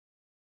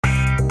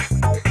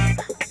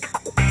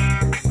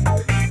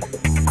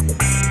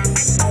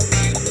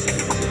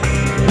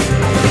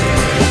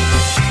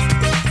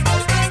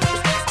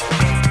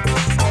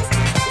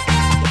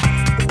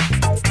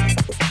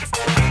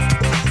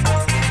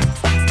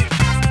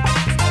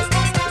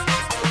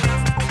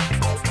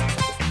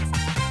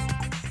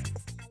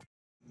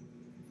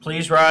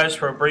Please rise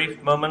for a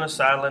brief moment of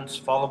silence,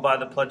 followed by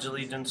the Pledge of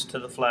Allegiance to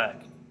the flag.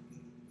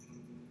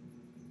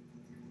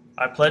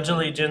 I pledge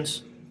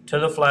allegiance to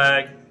the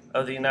flag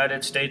of the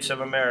United States of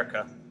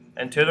America,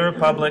 and to the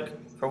republic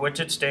for which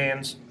it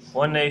stands,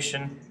 one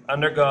nation,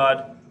 under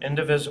God,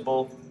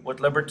 indivisible, with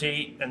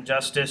liberty and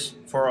justice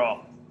for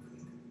all.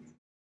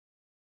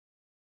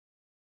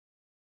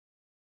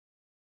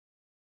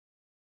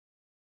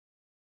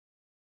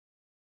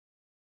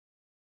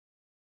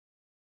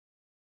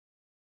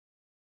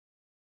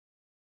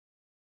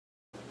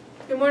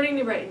 Good morning,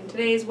 New Brighton.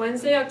 Today is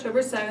Wednesday,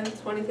 October 7th,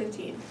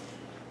 2015.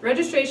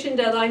 Registration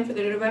deadline for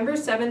the November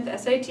 7th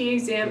SAT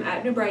exam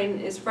at New Brighton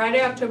is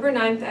Friday, October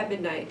 9th at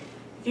midnight.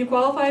 If you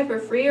qualify for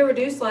free or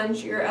reduced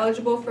lunch, you are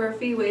eligible for a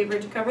fee waiver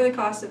to cover the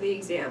cost of the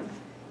exam.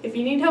 If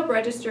you need help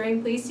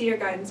registering, please see your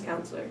guidance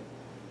counselor.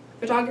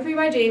 Photography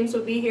by James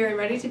will be here and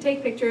ready to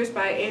take pictures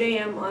by 8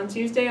 a.m. on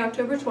Tuesday,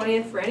 October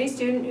 20th for any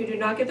student who do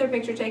not get their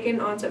picture taken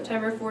on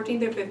September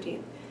 14th or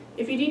 15th.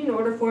 If you need an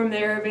order form,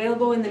 they are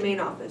available in the main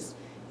office.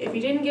 If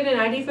you didn't get an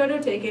ID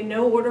photo taken,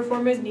 no order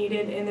form is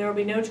needed and there will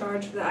be no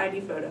charge for the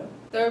ID photo.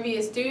 There will be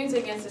a Students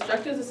Against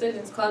Destructive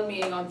Decisions Club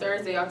meeting on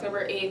Thursday,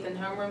 October 8th in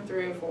Homeroom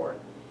 304.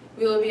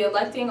 We will be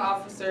electing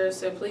officers,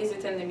 so please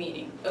attend the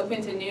meeting.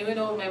 Open to new and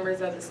old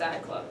members of the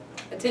SAD Club.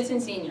 Attention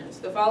seniors.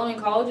 The following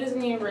colleges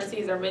and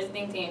universities are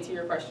visiting to answer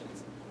your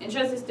questions.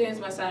 Interested students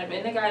must sign up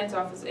in the guidance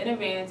office in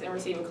advance and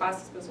receive a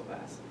class dismissal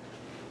pass.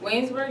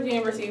 Waynesburg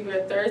University will be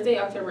here Thursday,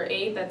 October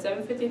 8th at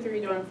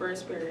 7:53 during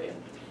first period.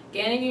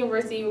 Gannon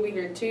University will be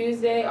here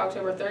Tuesday,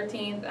 October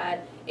 13th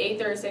at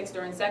 8:36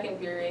 during second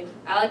period.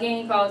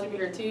 Allegheny College will be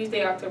here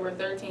Tuesday, October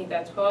 13th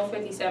at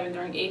 12:57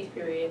 during eighth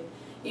period.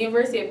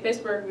 University of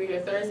Pittsburgh will be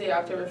here Thursday,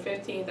 October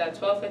 15th at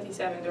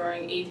 12:57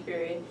 during eighth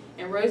period.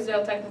 And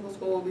Rosedale Technical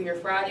School will be here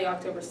Friday,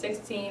 October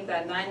 16th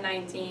at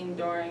 9:19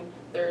 during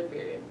third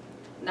period.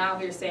 Now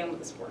here's Sam with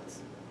the sports.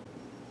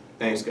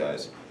 Thanks,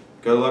 guys.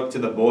 Good luck to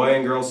the boy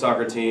and girls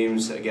soccer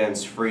teams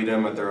against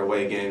Freedom at their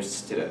away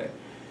games today.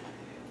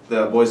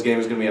 The boys' game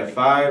is going to be at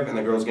 5, and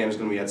the girls' game is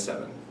going to be at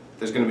 7.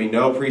 There's going to be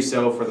no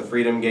pre-sale for the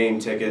Freedom game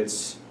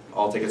tickets.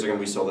 All tickets are going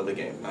to be sold at the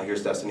game. Now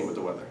here's Destiny with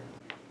the weather.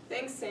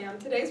 Thanks, Sam.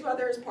 Today's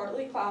weather is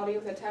partly cloudy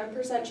with a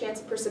 10% chance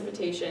of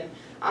precipitation,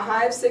 a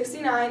high of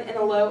 69 and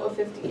a low of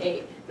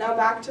 58. Now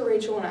back to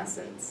Rachel and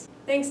Essence.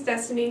 Thanks,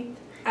 Destiny.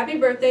 Happy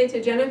birthday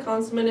to Jenna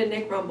Constman and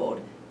Nick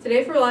Rumbold.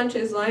 Today for lunch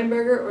is lion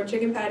burger or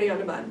chicken patty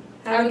on a bun.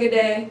 Have a good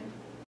day.